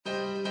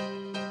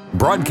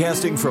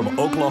Broadcasting from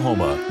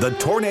Oklahoma, the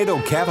tornado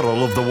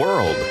capital of the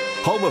world,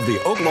 home of the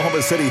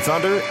Oklahoma City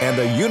Thunder and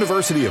the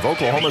University of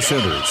Oklahoma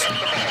Sooners.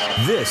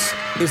 This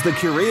is the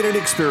Curated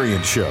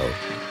Experience Show,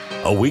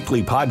 a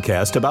weekly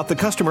podcast about the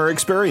customer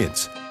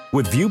experience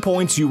with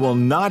viewpoints you will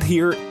not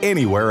hear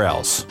anywhere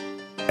else.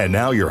 And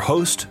now your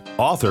host,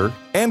 author,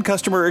 and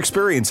customer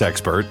experience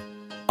expert,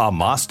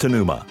 Amos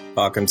Tanuma.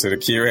 Welcome to the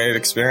Curated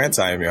Experience.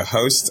 I am your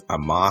host,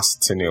 Amos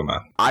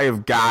Tanuma. I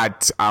have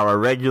got our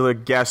regular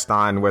guest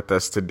on with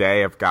us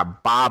today. I've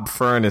got Bob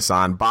Furniss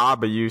on.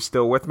 Bob, are you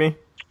still with me?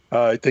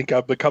 I think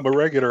I've become a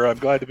regular. I'm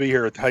glad to be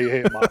here.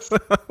 Hey, Amos.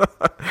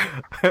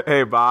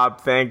 Hey,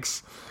 Bob.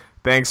 Thanks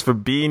for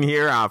being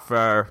here.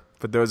 For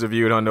those of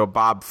you who don't know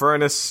Bob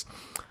Furniss,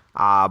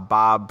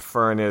 Bob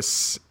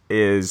Furniss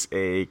is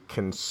a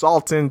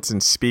consultant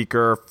and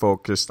speaker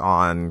focused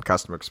on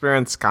customer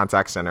experience,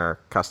 contact center,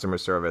 customer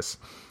service.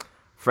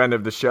 Friend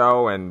of the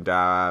show and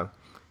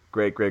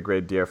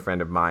great dear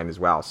friend of mine as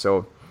well.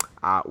 So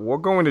we're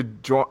going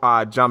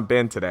to jump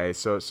in today.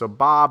 So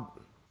Bob,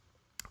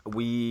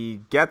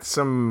 we get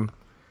some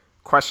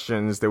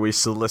questions that we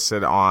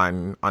solicit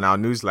on our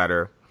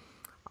newsletter,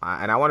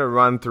 and I want to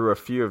run through a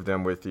few of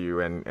them with you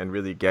and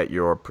really get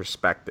your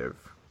perspective.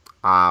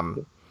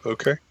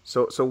 Okay.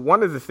 So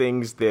one of the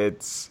things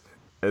that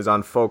is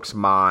on folks'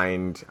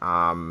 mind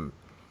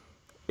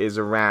is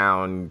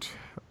around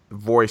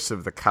voice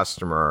of the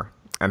customer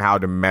and how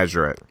to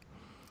measure it.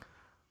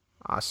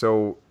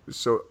 So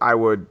I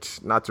would,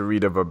 not to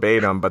read a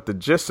verbatim, but the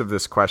gist of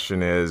this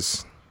question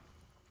is,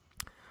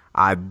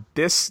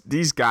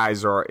 these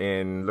guys are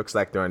looks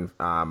like they're in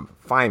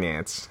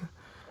finance,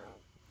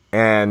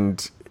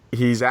 and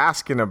he's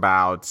asking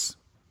about,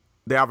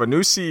 they have a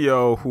new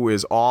CEO who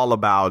is all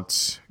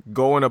about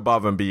going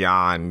above and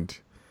beyond,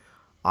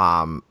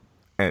 and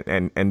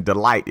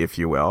delight, if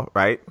you will,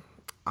 right?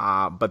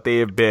 But they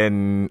have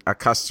been a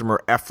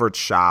customer effort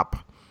shop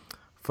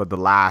for the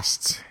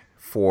last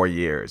 4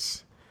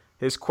 years.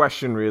 His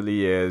question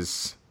really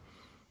is,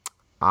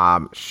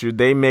 should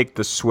they make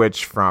the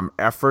switch from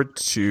effort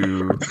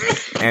to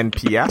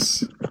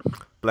NPS?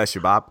 Bless you,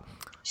 Bob.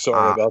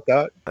 Sorry about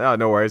that. Oh,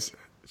 no worries.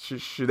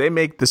 Should they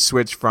make the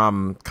switch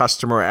from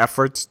customer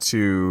effort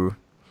to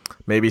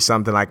maybe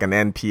something like an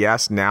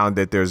NPS now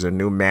that there's a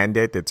new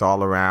mandate that's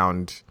all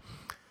around?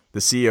 The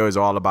CEO is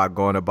all about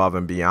going above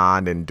and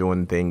beyond and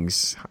doing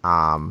things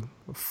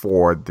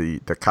for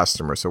the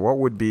customer. So what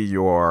would be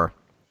your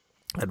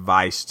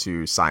advice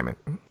to Simon?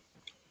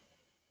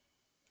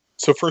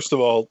 So first of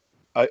all,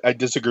 I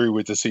disagree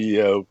with the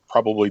CEO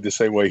probably the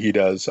same way he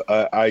does.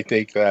 I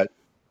think that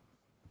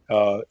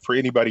for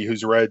anybody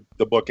who's read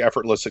the book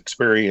Effortless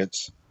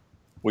Experience,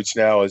 which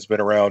now has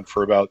been around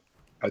for about,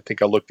 I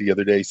think I looked the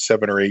other day,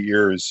 7 or 8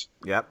 years.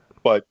 Yep.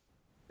 But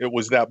it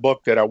was that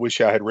book that I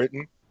wish I had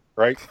written,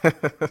 right?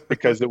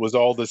 Because it was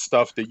all this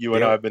stuff that you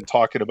and I have been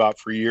talking about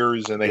for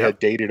years, and they had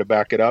data to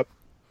back it up.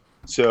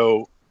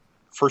 So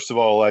first of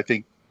all, I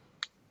think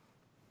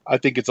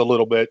it's a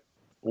little bit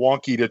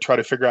wonky to try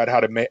to figure out how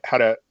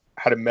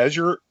to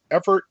measure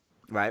effort.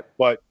 Right.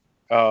 But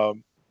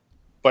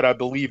I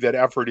believe that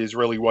effort is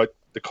really what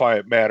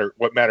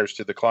matters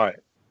to the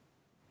client.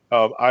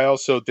 I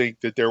also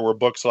think that there were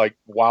books like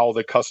Wow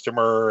the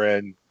Customer,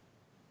 and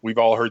we've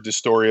all heard the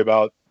story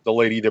about the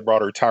lady that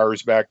brought her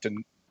tires back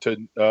to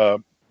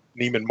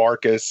Neiman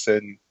Marcus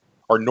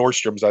or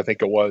Nordstrom's, I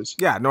think it was.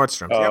 Yeah,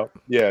 Nordstrom's. Yep.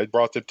 Yeah,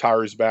 brought the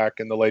tires back,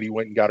 and the lady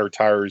went and got her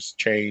tires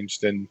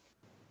changed. And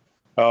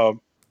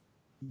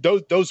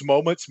those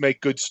moments make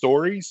good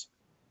stories,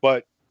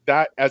 but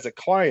that as a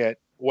client,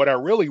 what I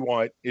really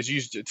want is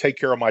you to take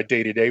care of my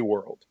day-to-day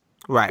world.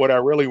 Right. What I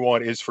really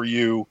want is for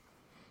you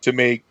to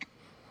make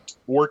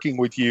working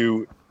with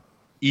you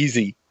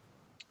easy,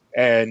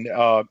 and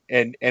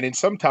in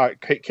some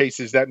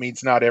cases that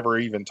means not ever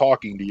even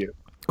talking to you.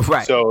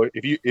 Right. So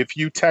if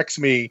you text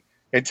me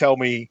and tell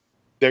me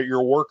that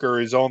your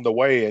worker is on the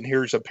way and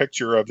here's a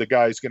picture of the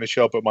guy who's going to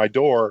show up at my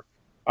door,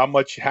 I'm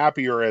much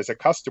happier as a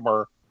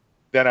customer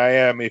than I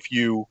am if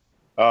you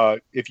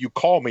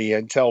call me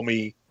and tell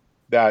me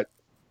that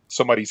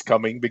somebody's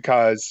coming,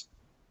 because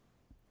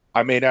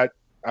I may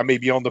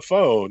be on the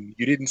phone.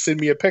 You didn't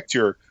send me a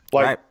picture.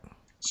 Right.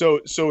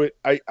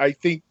 I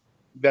think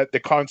that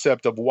the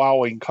concept of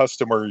wowing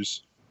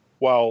customers,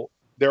 while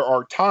there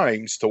are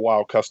times to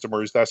wow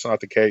customers, that's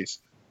not the case.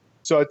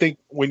 So I think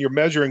when you're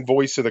measuring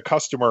voice of the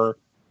customer,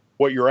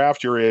 what you're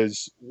after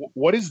is,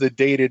 what is the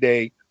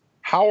day-to-day?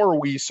 How are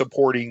we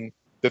supporting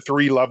the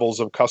 3 levels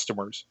of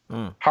customers?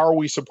 How are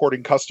we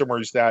supporting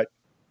customers that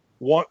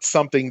want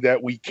something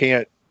that we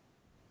can't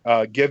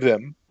give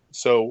them?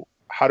 So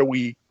how do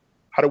we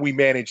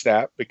manage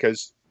that?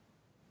 Because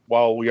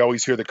while we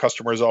always hear the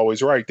customer is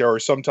always right, there are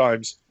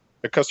sometimes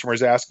the customer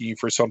is asking you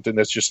for something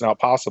that's just not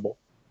possible.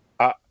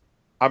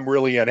 I'm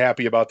really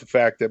unhappy about the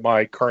fact that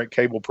my current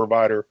cable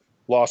provider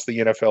lost the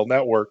NFL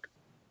network,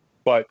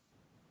 but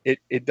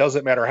it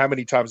doesn't matter how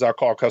many times I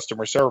call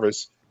customer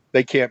service,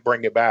 they can't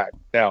bring it back.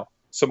 Now,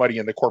 somebody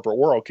in the corporate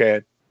world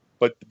can,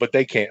 but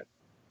they can't.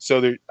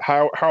 So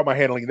how am I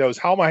handling those?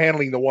 How am I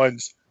handling the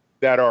ones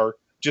that are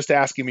just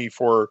asking me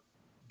for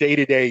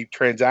day-to-day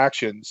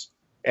transactions.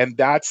 And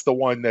that's the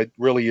one that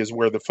really is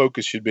where the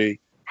focus should be.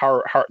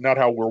 How not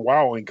how we're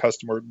wowing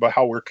customers, but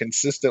how we're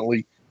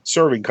consistently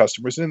serving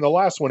customers. And the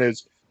last one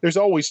is there's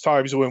always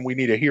times when we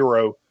need a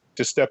hero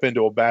to step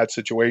into a bad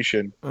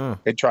situation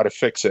and try to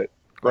fix it,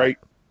 right?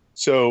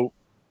 So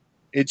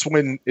it's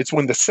when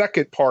the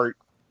second part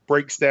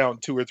breaks down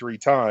 2 or 3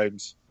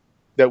 times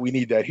that we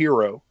need that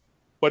hero.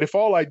 But if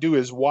all I do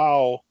is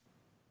wow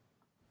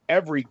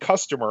every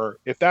customer,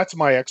 if that's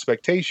my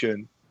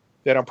expectation,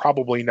 then I'm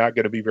probably not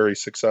going to be very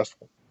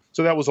successful.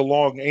 So that was a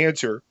long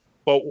answer,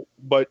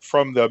 but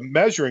from the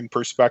measuring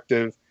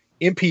perspective,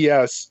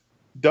 NPS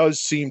does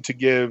seem to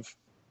give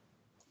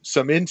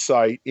some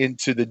insight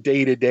into the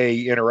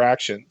day-to-day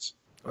interactions.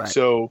 Right.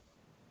 So,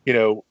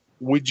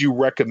 would you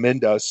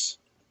recommend us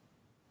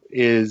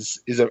is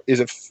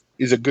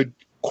a good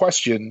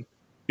question,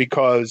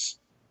 because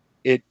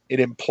it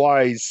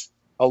implies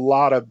a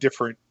lot of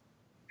different.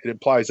 It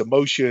implies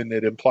emotion.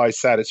 It implies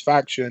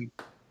satisfaction.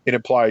 It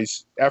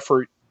implies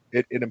effort.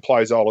 It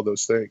implies all of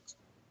those things.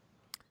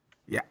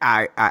 Yeah,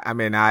 I'm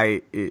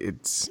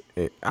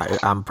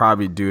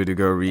probably due to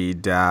go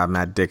read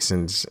Matt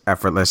Dixon's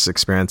Effortless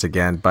Experience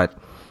again, but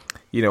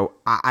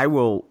I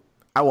will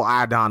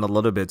add on a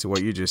little bit to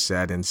what you just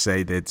said and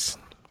say that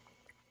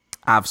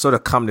I've sort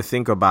of come to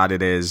think about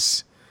it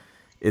as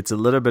it's a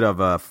little bit of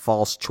a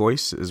false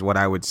choice, is what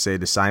I would say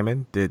to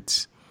Simon.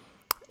 That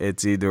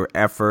it's either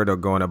effort or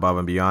going above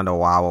and beyond or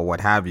wow or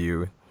what have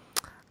you.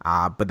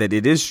 But that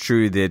it is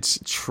true that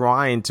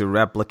trying to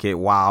replicate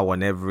wow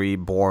on every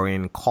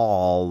boring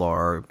call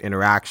or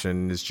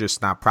interaction is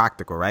just not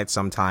practical, right?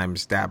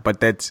 Sometimes but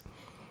that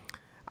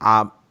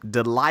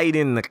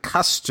delighting the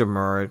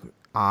customer,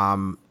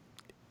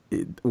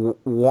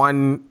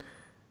 one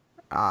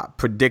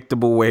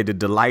predictable way to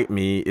delight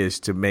me is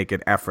to make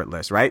it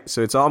effortless, right?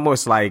 So it's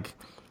almost like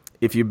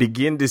if you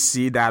begin to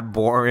see that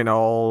boring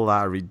old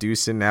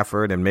reducing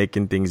effort and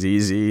making things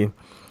easy,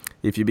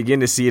 if you begin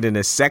to see it in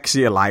a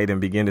sexier light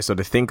and begin to sort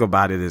of think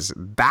about it as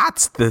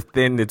that's the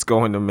thing that's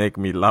going to make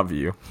me love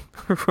you,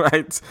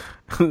 right?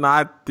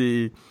 Not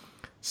the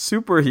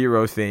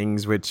superhero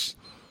things, which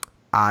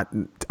I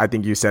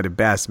think you said it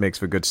best, makes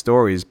for good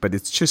stories, but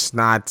it's just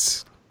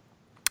not.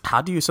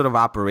 How do you sort of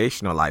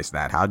operationalize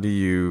that? How do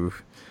you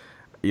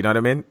know what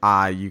I mean?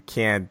 You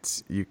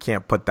can't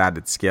put that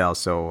at scale.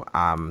 So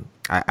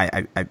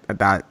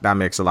that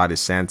makes a lot of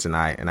sense, and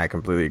I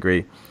completely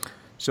agree.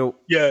 So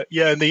yeah,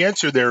 and the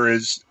answer there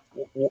is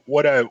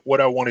what I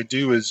want to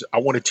do is I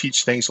want to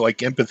teach things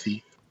like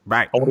empathy.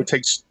 Right. I want to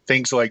teach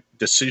things like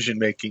decision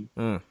making,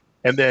 and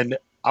then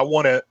I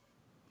want to,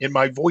 in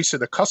my voice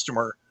of the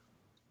customer,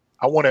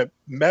 I want to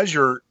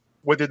measure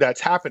whether that's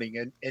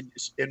happening, and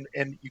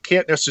you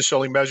can't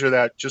necessarily measure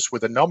that just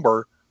with a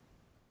number.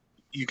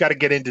 You got to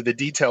get into the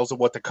details of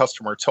what the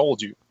customer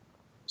told you.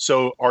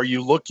 So, are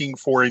you looking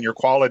for in your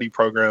quality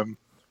program,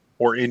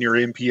 or in your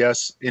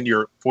NPS, in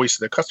your voice of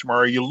the customer,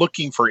 are you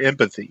looking for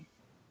empathy?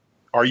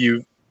 Are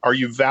you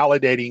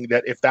validating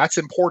that if that's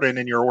important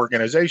in your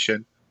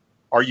organization,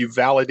 are you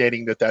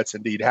validating that that's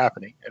indeed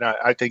happening? And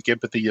I think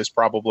empathy is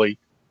probably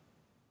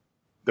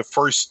the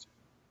first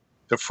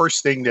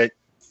thing that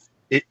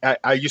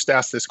I used to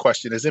ask this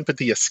question: is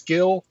empathy a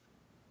skill,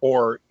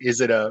 or is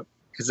it an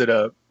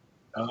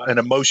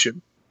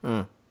emotion?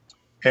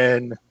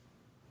 And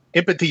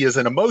empathy is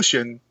an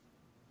emotion.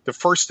 The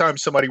first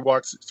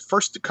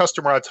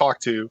customer I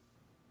talk to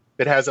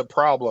that has a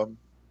problem,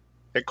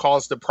 that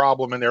caused a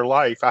problem in their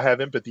life, I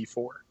have empathy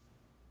for.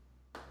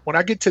 When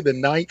I get to the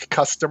 9th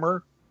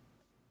customer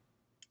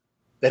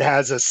that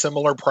has a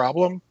similar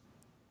problem,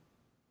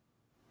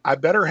 I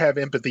better have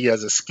empathy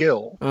as a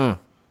skill,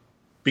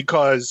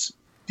 because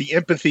the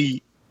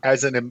empathy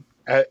as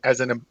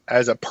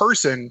a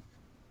person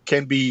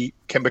can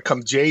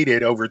become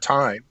jaded over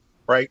time,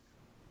 right?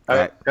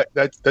 Right.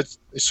 That's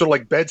sort of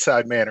like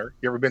bedside manner.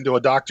 You ever been to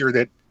a doctor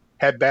that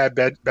had bad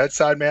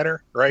bedside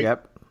manner, right?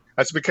 Yep.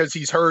 That's because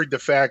he's heard the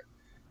fact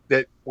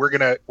that we're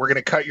gonna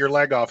cut your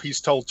leg off. He's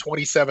told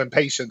 27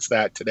 patients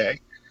that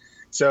today.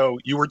 So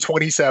you were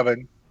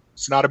 27.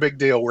 It's not a big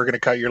deal. We're gonna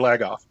cut your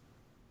leg off.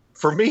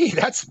 For me,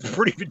 that's a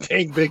pretty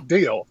dang big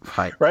deal,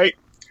 right?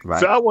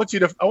 So I want you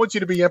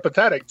to be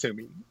empathetic to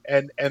me,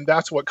 and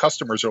that's what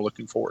customers are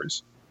looking for.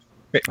 Is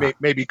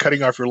maybe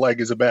cutting off your leg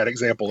is a bad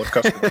example of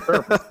customer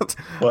service,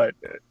 but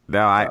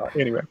no,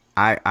 anyway,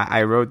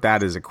 I wrote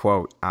that as a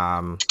quote.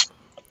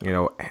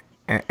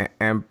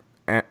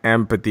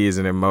 Empathy is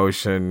an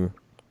emotion,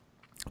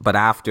 but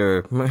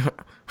after the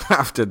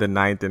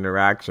 9th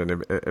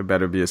interaction, it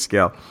better be a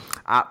skill.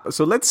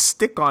 So let's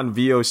stick on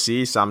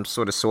VOC. So I'm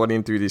sort of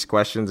sorting through these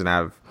questions,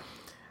 and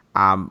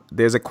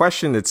there's a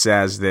question that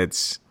says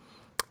that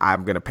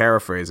I'm going to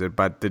paraphrase it,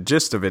 but the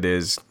gist of it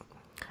is,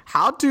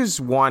 how does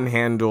one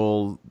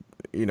handle,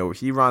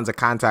 he runs a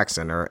contact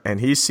center and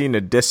he's seen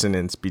a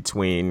dissonance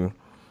between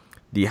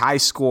the high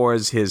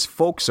scores his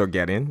folks are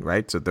getting,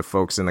 right? So the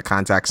folks in the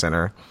contact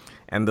center,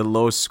 and the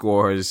low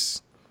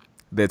scores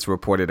that's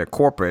reported at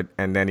corporate,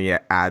 and then he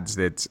adds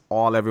that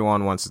all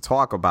everyone wants to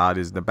talk about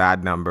is the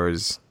bad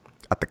numbers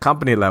at the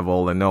company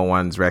level, and no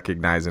one's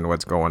recognizing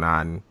what's going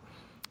on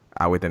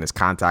within his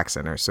contact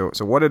center. So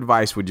what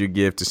advice would you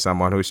give to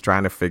someone who's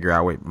trying to figure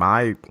out, wait,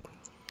 my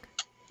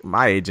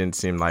agents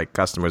seem like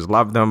customers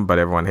love them, but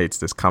everyone hates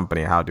this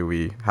company. How do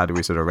we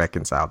sort of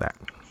reconcile that?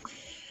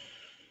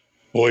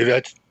 Boy,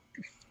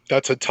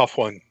 that's a tough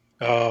one.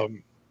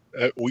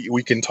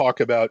 We can talk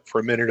about for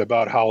a minute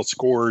about how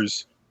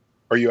scores.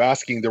 Are you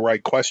asking the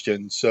right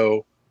questions?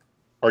 So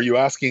are you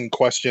asking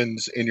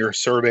questions in your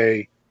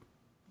survey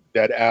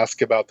that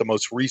ask about the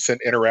most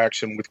recent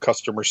interaction with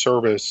customer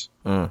service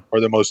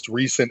or the most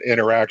recent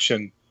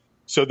interaction,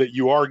 so that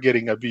you are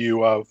getting a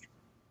view of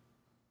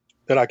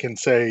that? I can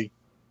say,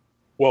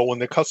 well, when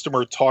the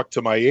customer talked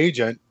to my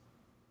agent,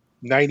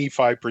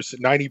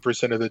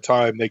 90% of the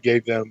time they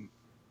gave them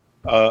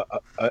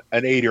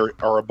an 8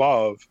 or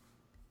above.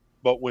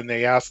 But when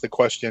they ask the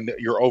question,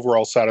 your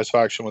overall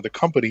satisfaction with the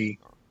company,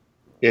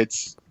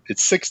 it's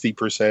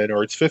 60%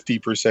 or it's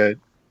 50%.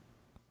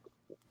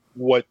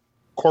 What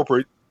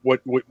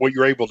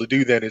you're able to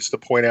do then is to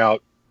point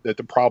out that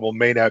the problem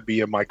may not be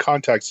in my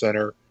contact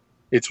center.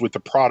 It's with the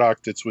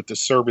product, it's with the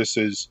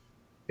services,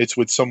 it's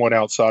with someone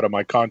outside of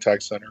my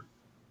contact center.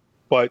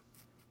 But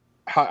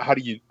how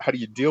do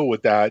you deal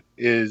with that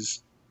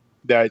is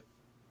that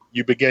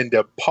you begin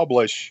to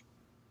publish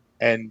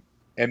and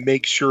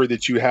make sure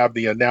that you have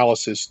the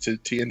analysis to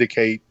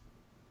indicate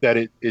that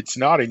it's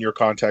not in your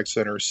contact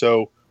center.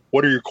 So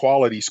what are your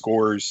quality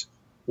scores?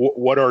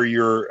 What are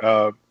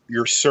your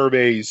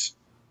surveys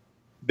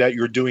that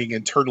you're doing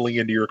internally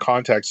into your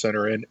contact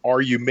center? And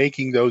are you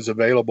making those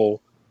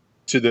available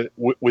to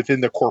within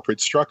the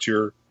corporate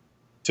structure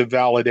to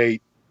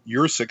validate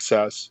your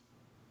success?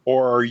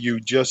 Or are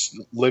you just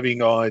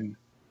living on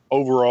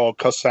overall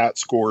CSAT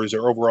scores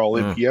or overall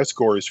NPS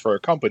scores for a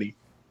company?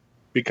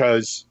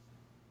 Because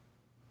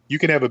you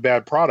can have a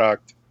bad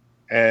product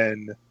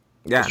and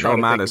no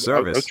amount of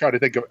service. I was trying to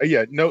think of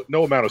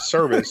no amount of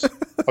service.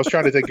 I was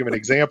trying to think of an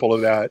example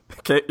of that.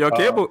 Your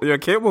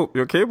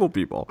cable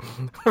people.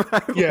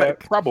 Yeah,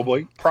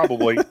 probably.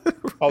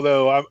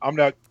 Although I'm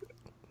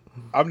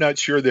not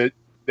sure that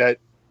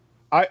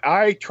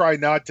I try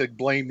not to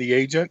blame the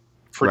agent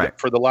for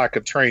the lack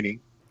of training.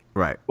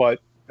 Right. But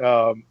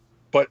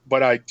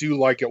I do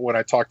like it when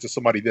I talk to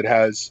somebody that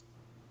has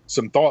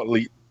some thought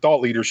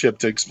leadership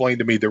to explain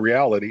to me the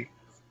reality.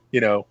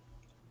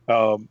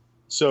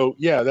 So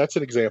yeah, that's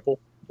an example.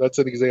 That's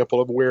an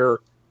example of where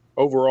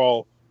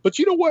overall. But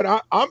you know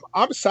what?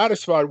 I'm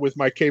satisfied with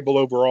my cable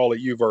overall at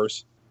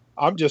Uverse.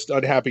 I'm just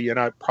unhappy, and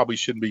I probably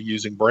shouldn't be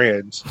using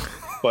brands,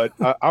 but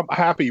I'm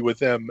happy with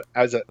them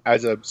as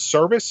a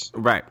service.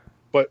 Right.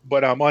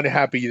 But I'm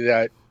unhappy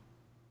that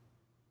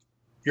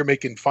you're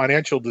making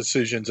financial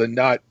decisions and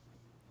not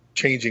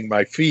changing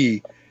my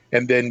fee,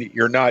 and then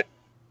you're not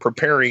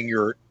preparing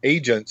your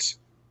agents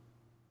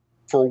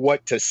for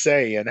what to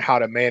say and how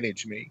to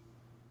manage me.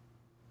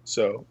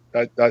 So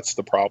that's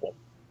the problem.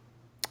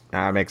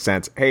 That makes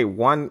sense. Hey,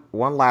 one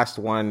last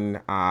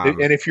one. And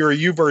if you're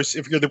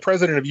if you're the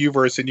president of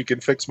Uverse and you can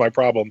fix my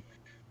problem,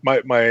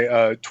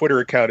 my Twitter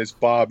account is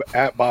Bob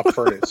at Bob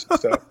Furniss.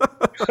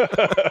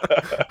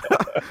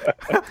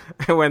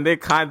 So when they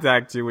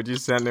contact you, would you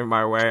send it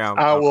my way?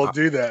 I will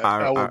do that.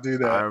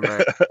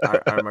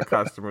 I'm a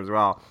customer as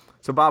well.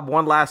 So Bob,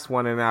 one last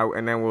one,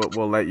 and then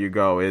we'll let you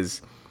go.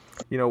 Is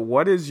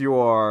what is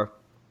your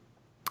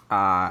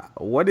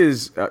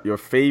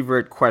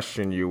favorite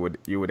question you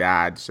would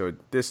add? So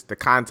the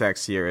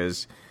context here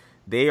is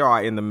they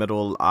are in the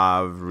middle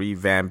of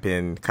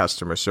revamping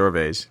customer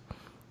surveys,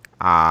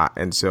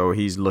 and so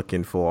he's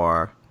looking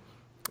for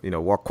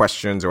more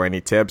questions or any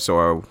tips,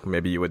 or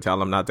maybe you would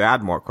tell him not to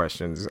add more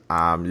questions.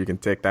 You can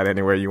take that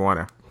anywhere you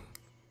want to.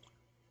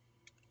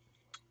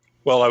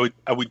 Well,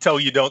 I would tell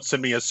you, don't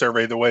send me a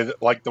survey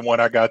like the one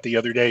I got the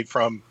other day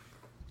from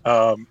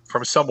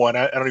someone.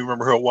 I don't even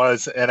remember who it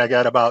was, and I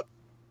got about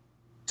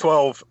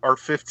 12 or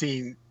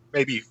 15,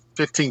 maybe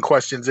 15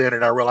 questions in,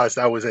 and I realized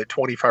I was at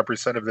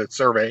 25% of the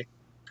survey.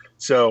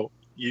 So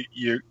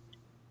you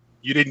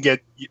didn't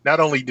get. Not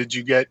only did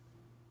you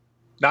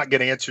not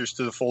get answers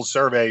to the full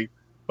survey,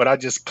 but I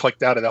just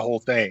clicked out of the whole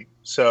thing.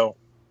 So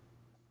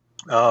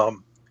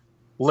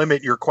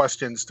limit your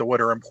questions to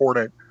what are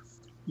important.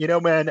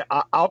 Man,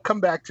 I'll come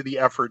back to the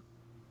effort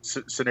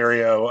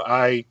scenario.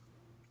 I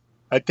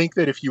think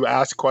that if you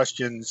ask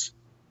questions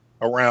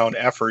around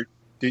effort,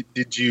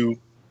 did you?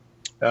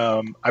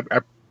 I'm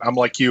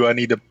like you. I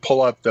need to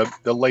pull up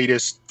the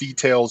latest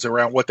details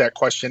around what that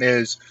question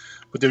is.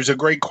 But there's a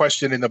great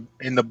question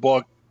in the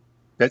book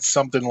that's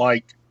something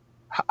like,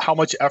 how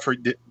much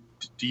effort do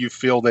you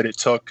feel that it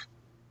took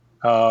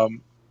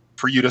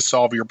for you to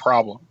solve your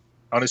problem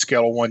on a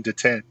scale of 1 to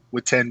 10,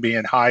 with 10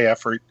 being high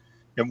effort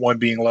and 1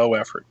 being low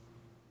effort?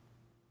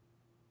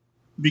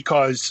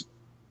 Because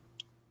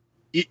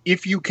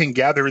if you can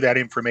gather that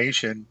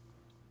information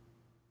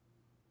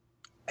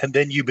and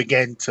then you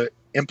begin to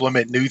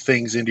implement new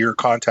things into your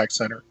contact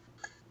center.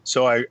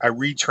 So I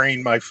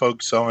retrained my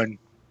folks on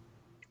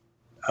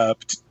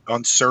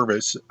on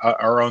service,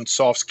 our own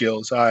soft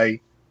skills. I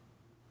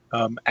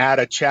add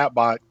a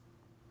chatbot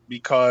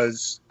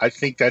because I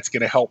think that's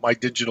going to help my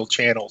digital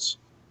channels.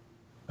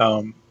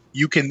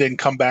 You can then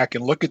come back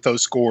and look at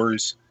those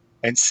scores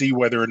and see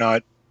whether or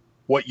not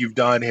what you've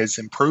done has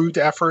improved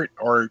effort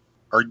or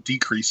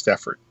decreased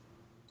effort.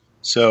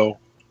 So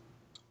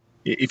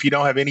if you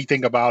don't have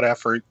anything about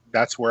effort,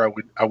 that's where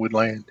I would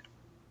land.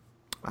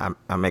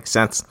 That makes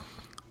sense.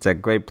 It's a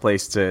great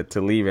place to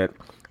leave it.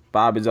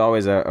 Bob, it's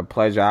always a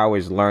pleasure. I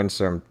always learn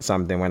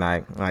something when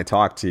I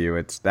talk to you.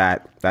 It's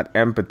that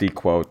empathy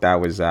quote that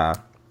was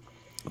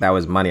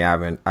money. I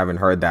haven't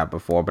heard that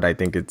before, but I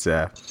think it's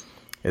a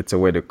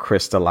way to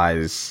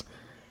crystallize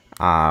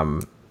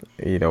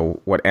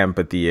what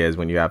empathy is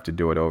when you have to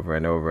do it over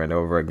and over and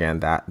over again.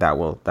 That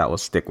will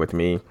stick with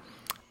me.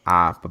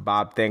 But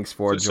Bob, thanks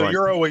for joining.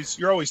 So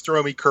you're always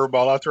throwing me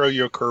curveball. I'll throw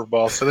you a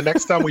curveball. So the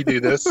next time we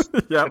do this,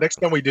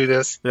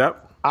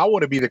 I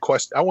want to be the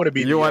question. I want to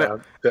be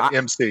the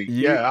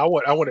MC. I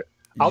want to.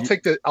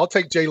 I'll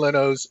take Jay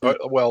Leno's.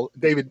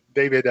 David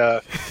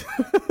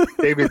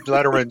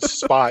Letterman's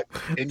spot,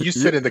 and you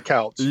sit in the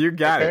couch. You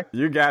got it.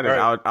 You got it.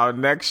 Right. Our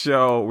next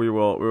show, we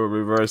will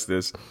reverse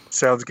this.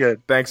 Sounds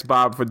good. Thanks,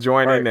 Bob, for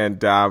joining,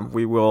 right. And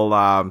we will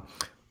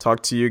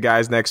talk to you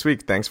guys next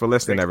week. Thanks for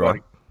listening, everyone.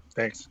 Buddy.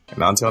 Thanks.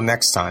 And until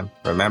next time,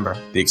 remember,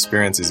 the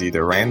experience is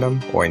either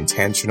random or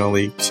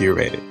intentionally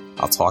curated.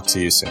 I'll talk to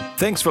you soon.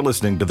 Thanks for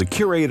listening to The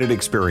Curated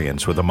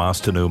Experience with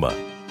Amos Tanuma.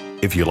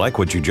 If you like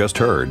what you just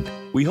heard,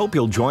 we hope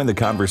you'll join the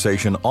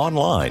conversation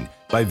online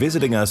by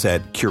visiting us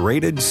at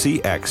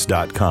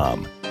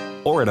curatedcx.com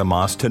or at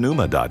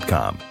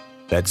amostanuma.com.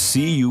 That's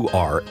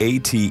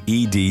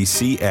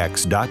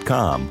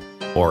curatedcx.com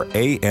or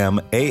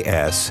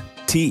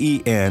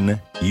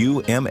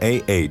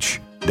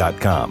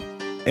amastenumah.com.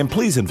 And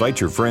please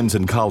invite your friends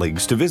and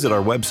colleagues to visit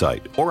our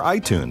website or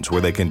iTunes,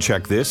 where they can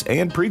check this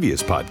and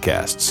previous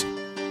podcasts.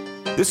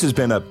 This has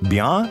been a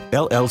Bien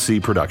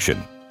LLC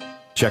production.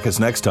 Check us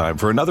next time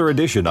for another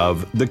edition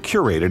of The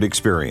Curated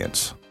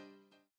Experience.